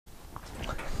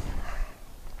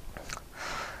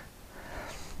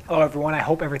Hello everyone, I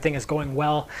hope everything is going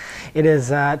well. It is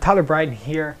Tyler Bryden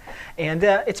here, and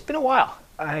it's been a while.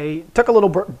 I took a little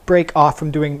break off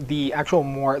from doing the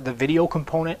the video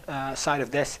component side of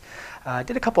this.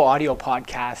 Did a couple audio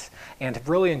podcasts and have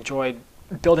really enjoyed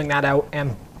building that out,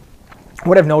 and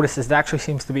what I've noticed is it actually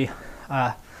seems to be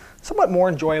somewhat more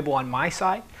enjoyable on my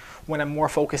side when I'm more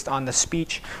focused on the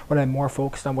speech, when I'm more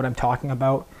focused on what I'm talking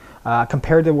about,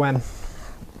 compared to when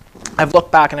I've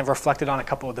looked back and I've reflected on a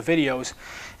couple of the videos,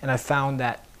 and I've found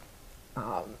that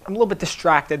I'm a little bit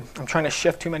distracted. I'm trying to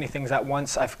shift too many things at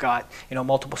once. I've got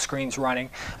multiple screens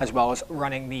running, as well as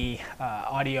running the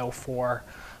audio for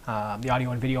the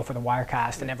audio and video for the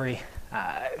Wirecast and every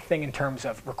thing in terms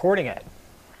of recording it.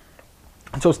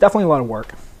 And so it's definitely a lot of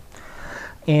work.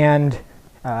 And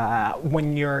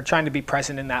when you're trying to be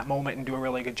present in that moment and do a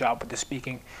really good job with the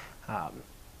speaking,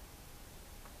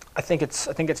 I think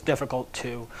it's difficult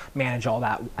to manage all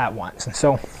that at once. And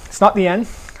so it's not the end.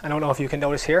 I don't know if you can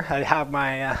notice here, I have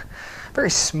my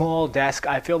very small desk.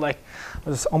 I feel like I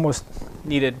was almost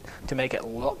needed to make it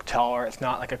look taller. It's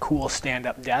not like a cool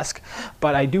stand-up desk,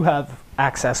 but I do have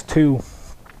access to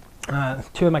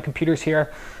two of my computers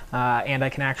here, and I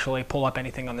can actually pull up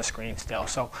anything on the screen still.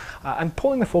 So I'm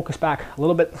pulling the focus back a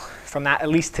little bit from that, at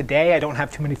least today. I don't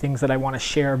have too many things that I want to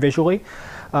share visually,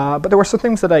 but there were some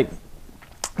things that I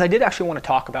did actually want to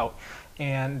talk about,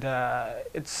 and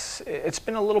it's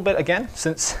been a little bit again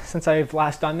since I've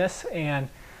last done this, and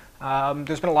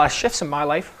there's been a lot of shifts in my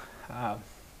life.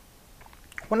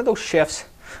 One of those shifts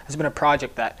has been a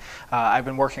project that I've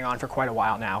been working on for quite a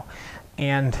while now,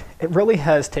 and it really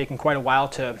has taken quite a while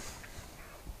to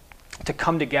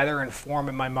come together and form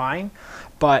in my mind,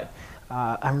 but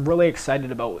I'm really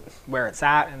excited about where it's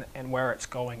at and where it's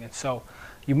going. And so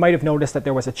you might have noticed that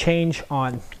there was a change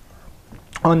on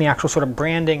the actual sort of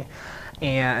branding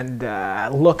and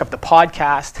look of the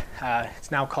podcast.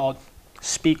 It's now called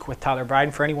Speak with Tyler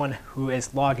Bryden. For anyone who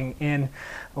is logging in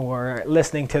or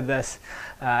listening to this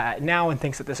now and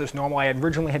thinks that this is normal, I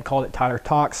originally had called it Tyler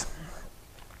Talks.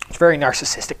 It's a very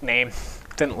narcissistic name.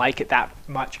 Didn't like it that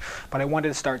much, but I wanted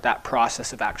to start that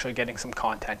process of actually getting some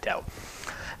content out.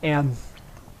 And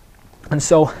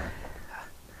so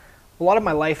a lot of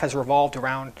my life has revolved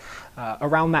around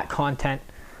that content,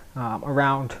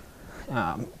 around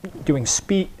doing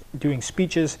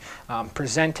speeches,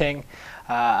 presenting,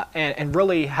 and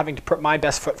really having to put my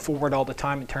best foot forward all the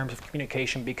time in terms of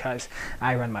communication, because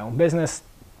I run my own business.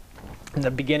 In the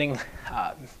beginning,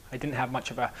 I didn't have much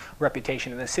of a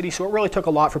reputation in the city, so it really took a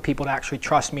lot for people to actually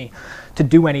trust me to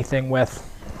do anything with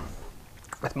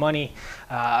money,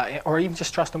 or even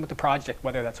just trust them with the project,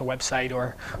 whether that's a website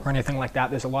or anything like that.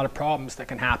 There's a lot of problems that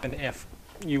can happen if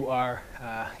you are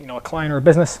a client or a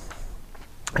business,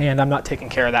 and I'm not taking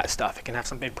care of that stuff. It can have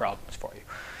some big problems for you.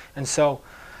 And so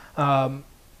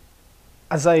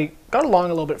as I got along a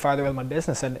little bit farther with my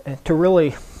business, and to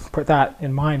really put that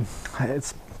in mind,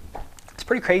 it's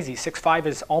pretty crazy. 6'5"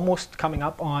 is almost coming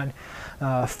up on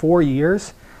 4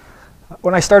 years.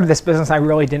 When I started this business, I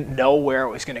really didn't know where it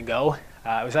was going to go.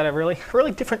 I was at a really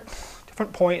different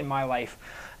point in my life,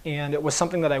 and it was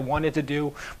something that I wanted to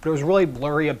do, but it was really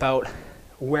blurry about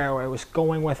where I was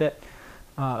going with it,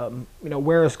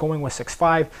 where I was going with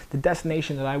 6'5", the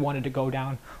destination that I wanted to go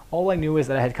down. All I knew is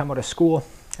that I had come out of school.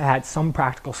 I had some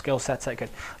practical skill sets. I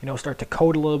could, start to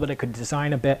code a little bit. I could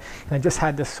design a bit, and I just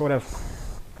had this sort of,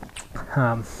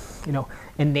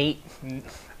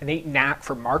 innate knack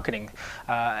for marketing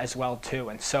as well too.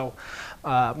 And so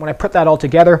when I put that all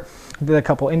together, I did a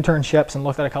couple internships and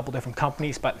looked at a couple different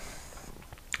companies, but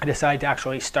I decided to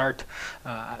actually start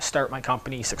my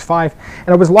company 6'5", and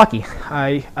I was lucky.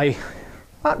 I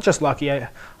not just lucky. I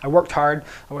worked hard.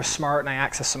 I was smart, and I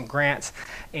accessed some grants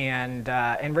and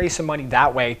raised some money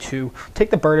that way to take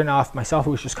the burden off myself,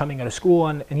 who was just coming out of school,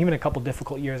 and even a couple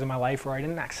difficult years in my life where I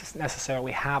didn't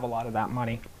necessarily have a lot of that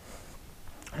money.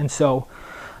 And so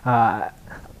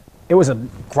it was a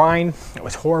grind. It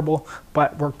was horrible,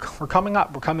 but we're coming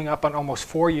up. We're coming up on almost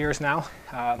 4 years now.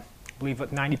 I believe that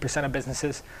 90% of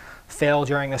businesses fail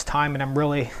during this time, and I'm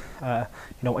really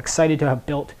excited to have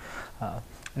built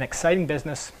an exciting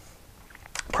business,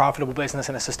 profitable business,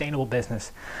 and a sustainable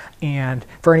business. And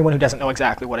for anyone who doesn't know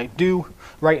exactly what I do,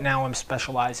 right now I'm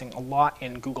specializing a lot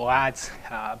in Google Ads,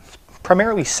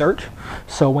 primarily search.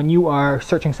 So when you are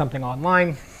searching something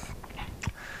online,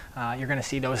 you're going to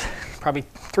see those probably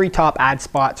 3 top ad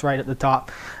spots right at the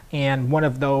top, and one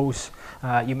of those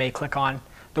you may click on.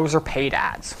 Those are paid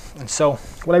ads. And so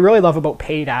what I really love about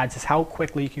paid ads is how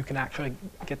quickly you can actually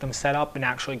get them set up and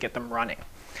actually get them running.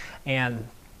 And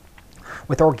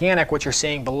With organic, what you're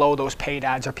seeing below those paid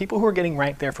ads are people who are getting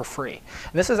ranked there for free.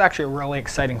 And this is actually a really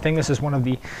exciting thing. This is one of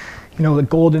the,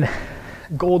 the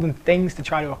golden things to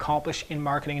try to accomplish in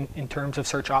marketing in terms of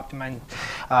search engine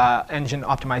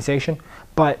optimization.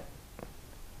 But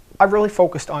I really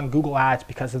focused on Google Ads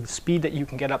because of the speed that you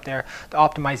can get up there, the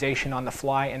optimization on the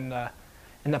fly, and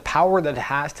the power that it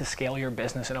has to scale your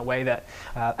business in a way that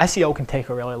SEO can take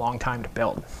a really long time to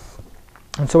build.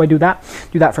 And so I do that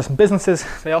for some businesses.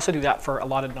 I also do that for a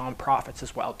lot of nonprofits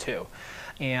as well too.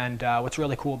 And what's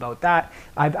really cool about that,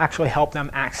 I've actually helped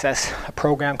them access a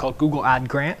program called Google Ad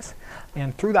Grants.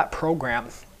 And through that program,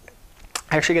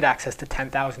 I actually get access to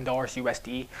 $10,000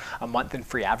 USD a month in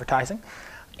free advertising.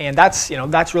 And that's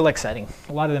really exciting.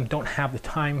 A lot of them don't have the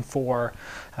time for,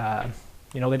 they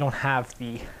don't have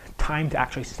the time to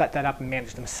actually set that up and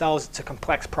manage themselves. It's a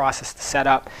complex process to set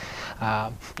up.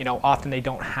 Often they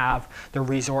don't have the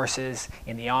resources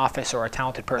in the office or a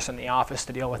talented person in the office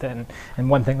to deal with it. And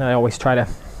one thing that I always try to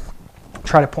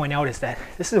point out is that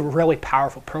this is a really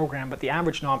powerful program, but the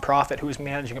average nonprofit who is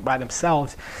managing it by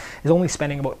themselves is only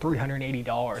spending about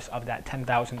 $380 of that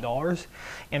 $10,000,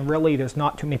 and really there's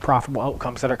not too many profitable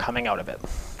outcomes that are coming out of it.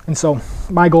 And so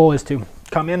my goal is to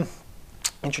come in,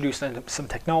 introduce them to some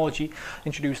technology,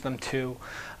 introduce them to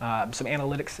some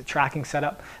analytics tracking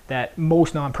setup that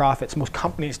most nonprofits, most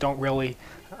companies don't really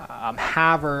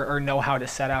have or know how to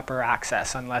set up or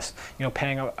access unless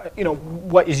paying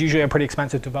what is usually a pretty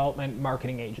expensive development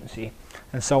marketing agency.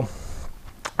 And so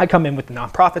I come in with the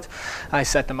nonprofits, I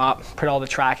set them up, put all the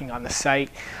tracking on the site,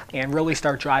 and really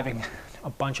start driving a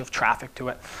bunch of traffic to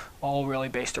it, all really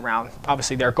based around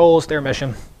obviously their goals, their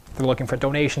mission. They're looking for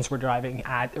donations, we're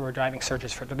driving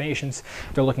searches for donations.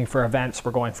 They're looking for events,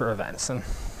 we're going for events. And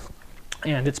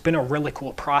it's been a really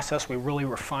cool process. We really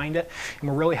refined it, and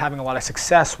we're really having a lot of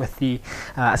success with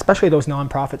especially those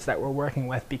nonprofits that we're working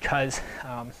with, because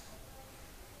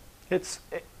it's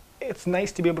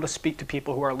nice to be able to speak to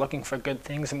people who are looking for good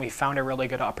things, and we found a really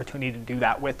good opportunity to do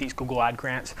that with these Google Ad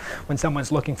Grants. When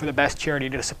someone's looking for the best charity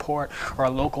to support or a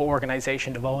local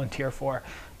organization to volunteer for,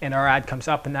 and our ad comes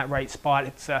up in that right spot,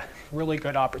 it's a really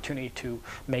good opportunity to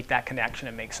make that connection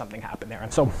and make something happen there.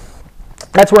 And so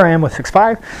that's where I am with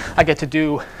 6.5. I get to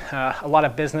do a lot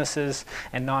of businesses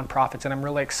and nonprofits, and I'm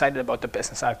really excited about the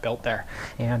business I've built there,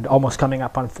 and almost coming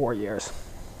up on 4 years.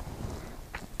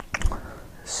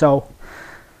 So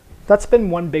that's been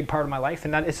one big part of my life,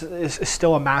 and that is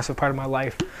still a massive part of my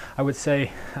life. I would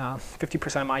say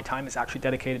 50% of my time is actually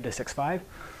dedicated to 6.5.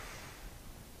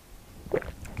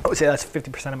 I would say that's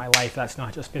 50% of my life. That's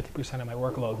not just 50% of my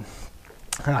workload.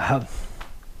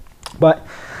 But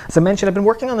as I mentioned, I've been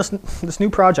working on this new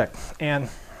project, and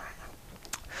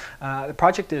the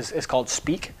project is called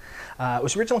Speak. It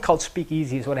was originally called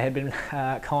Speakeasy, is what I had been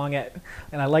calling it,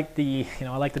 and I like the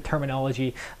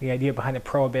terminology, the idea behind the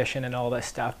prohibition and all this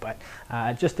stuff, but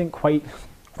it just didn't quite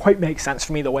make sense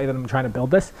for me the way that I'm trying to build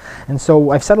this, and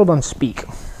so I've settled on Speak.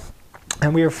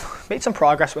 And we've made some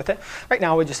progress with it. Right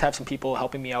now, we just have some people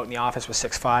helping me out in the office with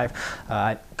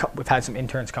 6.5. We've had some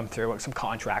interns come through, some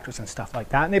contractors and stuff like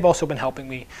that. And they've also been helping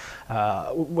me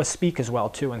with Speak as well,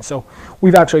 too. And so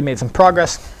we've actually made some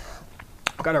progress.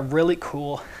 We've got a really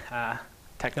cool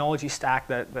technology stack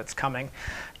that's coming.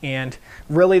 And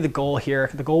really the goal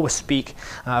with Speak,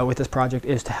 with this project,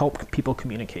 is to help people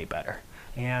communicate better.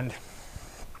 And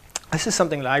this is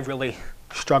something that I've really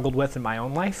struggled with in my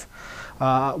own life.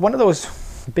 One of those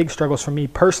big struggles for me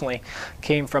personally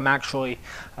came from actually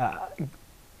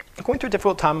going through a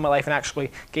difficult time in my life and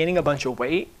actually gaining a bunch of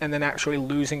weight, and then actually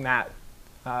losing that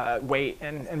weight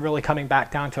and really coming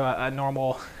back down to a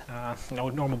normal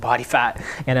body fat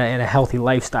and a healthy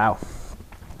lifestyle.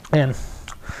 And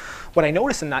what I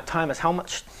noticed in that time is how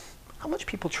much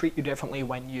people treat you differently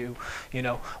when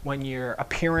when your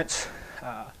appearance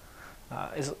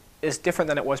is different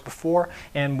than it was before,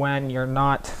 and when you're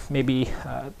not maybe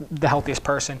the healthiest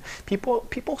person.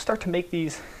 People start to make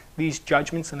these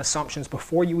judgments and assumptions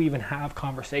before you even have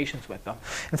conversations with them.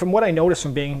 And from what I noticed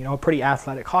from being a pretty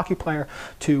athletic hockey player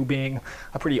to being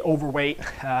a pretty overweight,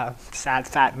 sad,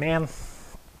 fat man,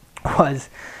 was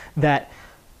that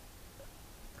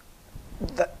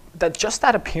just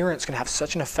that appearance can have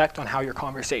such an effect on how your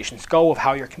conversations go, of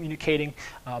how you're communicating,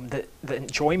 the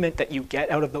enjoyment that you get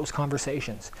out of those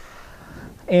conversations.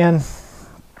 And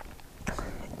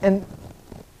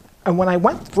when I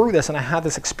went through this and I had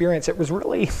this experience, it was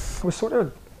sort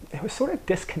of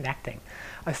disconnecting.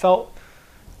 I felt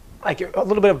like a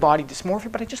little bit of body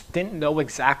dysmorphia, but I just didn't know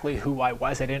exactly who I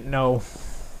was. I didn't know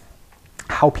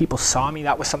how people saw me.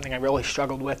 That was something I really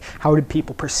struggled with. How did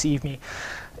people perceive me?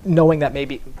 Knowing that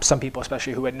maybe some people,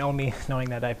 especially who had known me,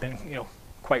 knowing that I've been,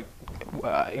 quite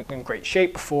in great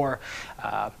shape before,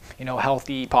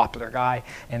 healthy, popular guy,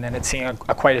 and then it's seeing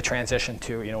quite a transition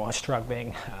to, a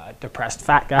struggling, depressed,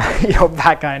 fat guy,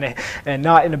 fat guy, and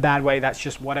not in a bad way. That's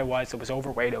just what I was. I was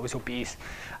overweight. I was obese,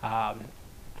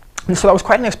 and so that was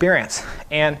quite an experience.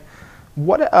 And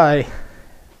so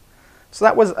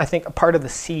that was, I think, a part of the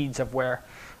seeds of where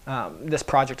this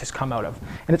project has come out of.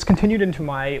 And it's continued into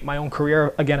my own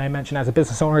career. Again, I mentioned as a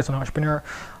business owner, as an entrepreneur,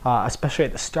 especially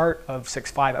at the start of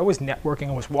 6'5", I was networking.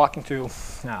 I was walking through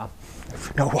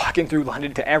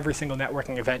London to every single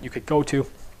networking event you could go to,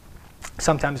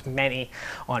 sometimes many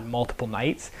on multiple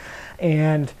nights.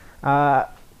 And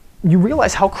you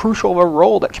realize how crucial of a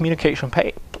role that communication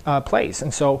plays.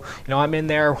 And so, I'm in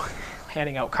there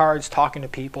handing out cards, talking to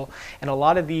people, and a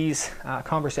lot of these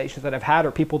conversations that I've had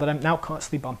are people that I'm now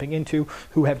constantly bumping into,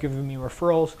 who have given me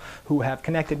referrals, who have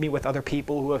connected me with other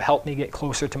people, who have helped me get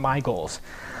closer to my goals.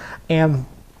 And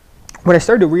what I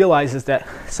started to realize is that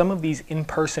some of these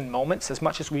in-person moments, as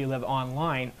much as we live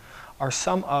online, are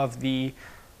some of the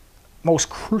most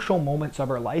crucial moments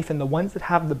of our life, and the ones that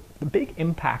have the big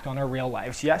impact on our real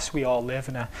lives. Yes, we all live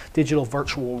in a digital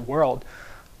virtual world,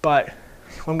 but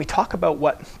when we talk about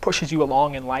what pushes you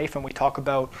along in life, and we talk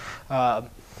about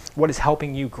what is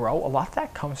helping you grow, a lot of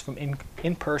that comes from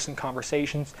in-person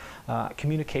conversations,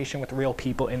 communication with real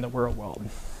people in the real world.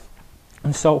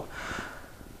 And so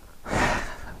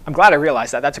I'm glad I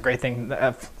realized that. That's a great thing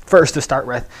first to start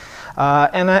with.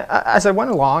 And as I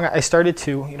went along, I started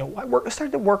to,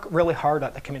 work really hard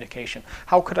at the communication.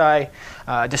 How could I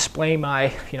display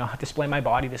my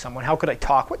body to someone? How could I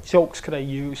talk? What jokes could I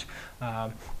use?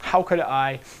 How could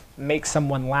I make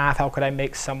someone laugh? How could I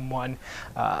make someone,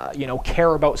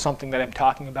 care about something that I'm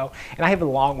talking about? And I have a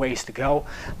long ways to go.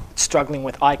 Struggling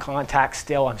with eye contact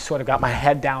still. I've sort of got my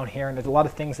head down here, and there's a lot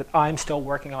of things that I'm still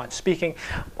working on speaking.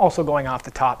 Also going off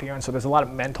the top here, and so there's a lot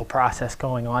of mental process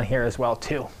going on here as well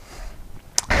too.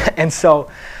 And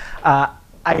so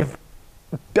I've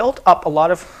built up a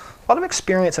lot of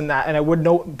experience in that, and I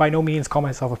would by no means call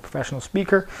myself a professional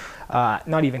speaker,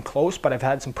 not even close, but I've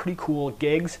had some pretty cool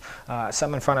gigs,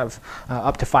 some in front of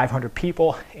up to 500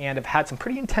 people, and I've had some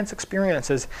pretty intense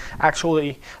experiences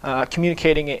actually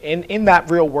communicating in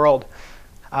that real world.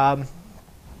 Now,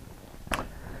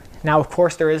 of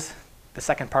course, there is the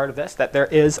second part of this, that there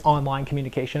is online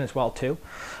communication as well too.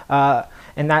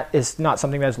 And that is not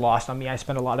something that is lost on me. I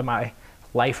spend a lot of my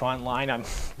life online. I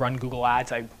run Google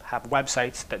Ads. I have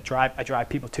websites that I drive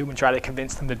people to and try to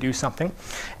convince them to do something.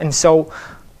 And so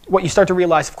what you start to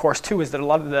realize, of course, too, is that a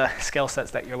lot of the skill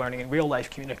sets that you're learning in real life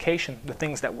communication, the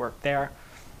things that work there,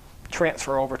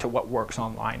 transfer over to what works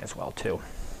online as well too.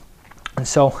 And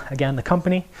so, again, the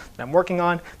company that I'm working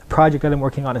on, the project that I'm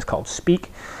working on is called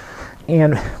Speak.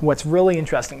 And what's really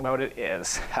interesting about it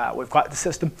is we've got the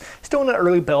system still in an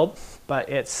early build, but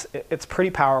it's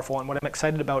pretty powerful. And what I'm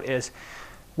excited about is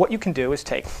what you can do is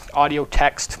take audio,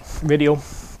 text, video,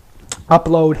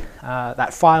 upload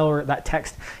that file or that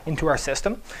text into our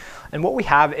system. And what we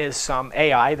have is some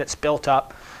AI that's built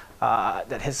up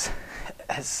that has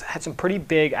had some pretty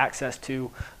big access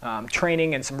to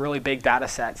training and some really big data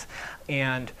sets.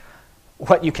 And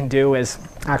what you can do is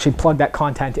actually plug that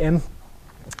content in,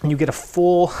 and you get a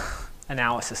full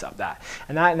analysis of that.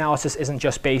 And that analysis isn't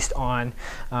just based on,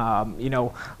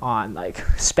 on like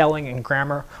spelling and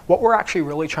grammar. What we're actually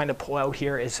really trying to pull out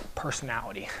here is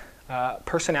personality.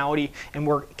 And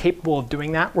we're capable of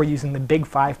doing that. We're using the big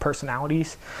 5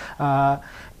 personalities.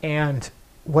 And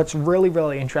what's really,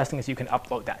 really interesting is you can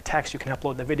upload that text, you can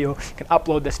upload the video, you can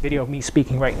upload this video of me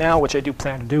speaking right now, which I do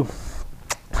plan to do.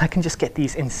 I can just get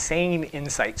these insane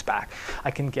insights back.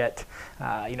 I can get,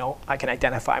 I can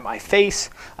identify my face,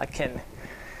 I can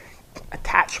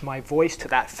attach my voice to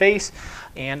that face,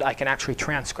 and I can actually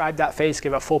transcribe that face,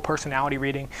 give a full personality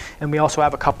reading. And we also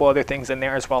have a couple other things in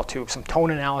there as well too, some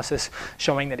tone analysis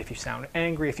showing that if you sound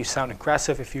angry, if you sound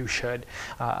aggressive, if you should,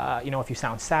 if you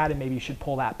sound sad, and maybe you should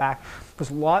pull that back.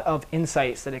 There's a lot of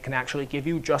insights that it can actually give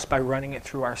you just by running it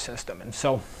through our system. And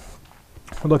so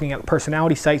we're looking at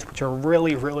personality sites, which are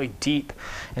really, really deep.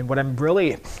 And what I'm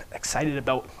really excited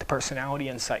about the personality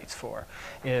insights for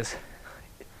is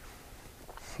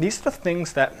these are the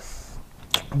things that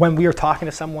when we are talking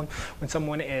to someone, when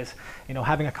someone is,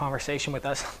 having a conversation with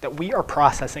us, that we are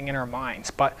processing in our minds.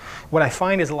 But what I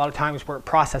find is a lot of times we're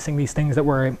processing these things that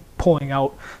we're pulling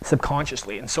out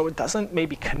subconsciously. And so it doesn't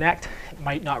maybe connect, it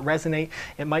might not resonate,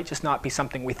 it might just not be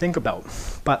something we think about.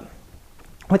 But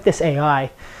with this AI,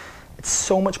 it's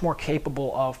so much more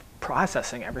capable of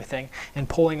processing everything and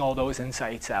pulling all those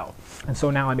insights out. And so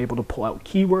now I'm able to pull out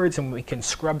keywords, and we can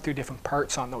scrub through different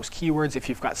parts on those keywords. If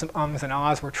you've got some ums and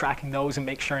ahs, we're tracking those and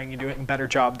make sure you're doing a better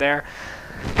job there.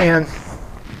 And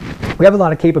we have a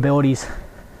lot of capabilities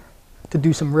to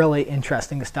do some really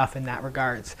interesting stuff in that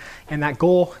regards. And that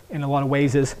goal in a lot of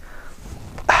ways is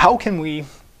how can we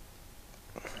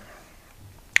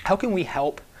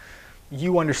help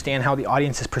you understand how the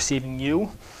audience is perceiving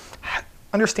you,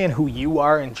 understand who you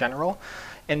are in general,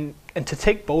 and to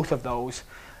take both of those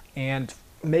and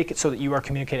make it so that you are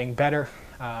communicating better,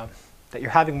 that you're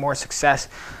having more success,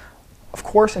 of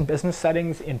course, in business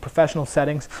settings, in professional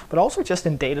settings, but also just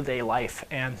in day-to-day life.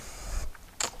 And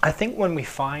I think when we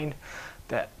find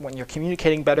that when you're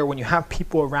communicating better, when you have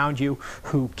people around you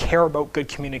who care about good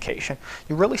communication,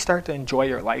 you really start to enjoy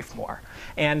your life more.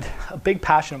 And a big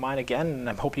passion of mine, again, and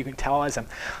I hope you can tell as I'm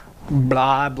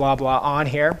blah, blah, blah on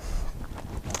here,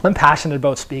 I'm passionate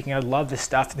about speaking. I love this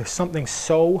stuff. There's something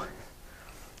so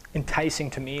enticing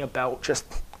to me about just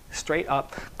straight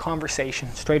up conversation,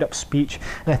 straight up speech.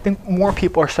 And I think more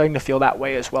people are starting to feel that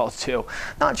way as well too.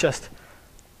 Not just,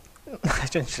 I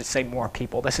should say more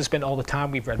people. This has been all the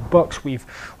time. We've read books. We've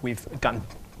done,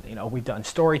 we've done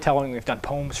storytelling. We've done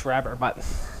poems forever. But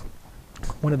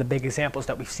one of the big examples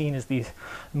that we've seen is these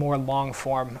more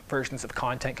long-form versions of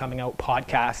content coming out,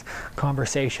 podcasts,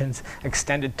 conversations,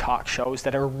 extended talk shows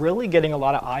that are really getting a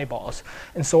lot of eyeballs.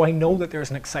 And so I know that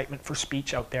there's an excitement for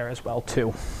speech out there as well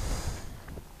too.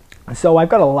 And so I've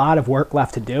got a lot of work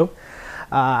left to do.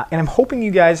 And I'm hoping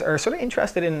you guys are sort of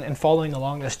interested in following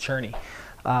along this journey.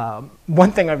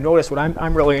 One thing I've noticed, what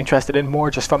I'm really interested in more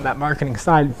just from that marketing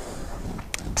side,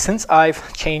 since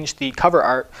I've changed the cover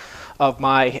art of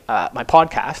my my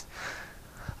podcast,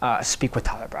 Speak with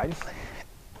Tyler Bryden,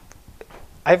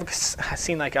 I've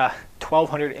seen like a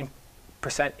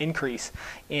 1,200% increase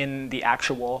in the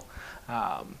actual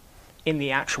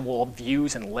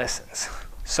views and listens.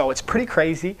 So it's pretty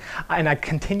crazy, and I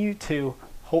continue to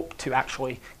hope to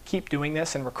actually keep doing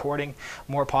this and recording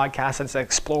more podcasts as I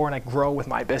explore and I grow with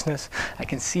my business. I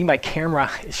can see my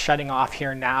camera is shutting off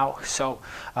here now, so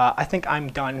I think I'm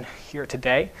done here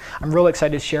today. I'm really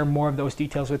excited to share more of those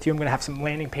details with you. I'm going to have some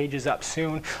landing pages up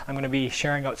soon. I'm going to be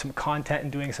sharing out some content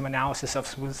and doing some analysis of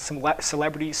some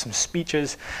celebrities, some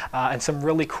speeches, and some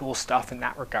really cool stuff in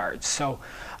that regard. So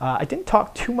I didn't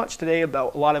talk too much today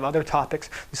about a lot of other topics.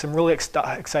 There's some really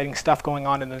exciting stuff going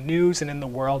on in the news and in the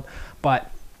world, but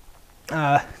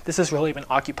this has really been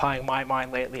occupying my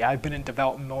mind lately. I've been in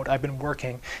development mode, I've been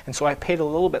working, and so I paid a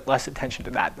little bit less attention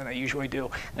to that than I usually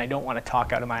do, and I don't want to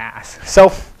talk out of my ass.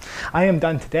 So I am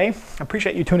done today. I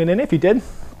appreciate you tuning in if you did,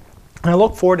 and I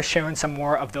look forward to sharing some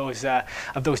more of those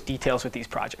details with these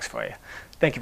projects for you. Thank you.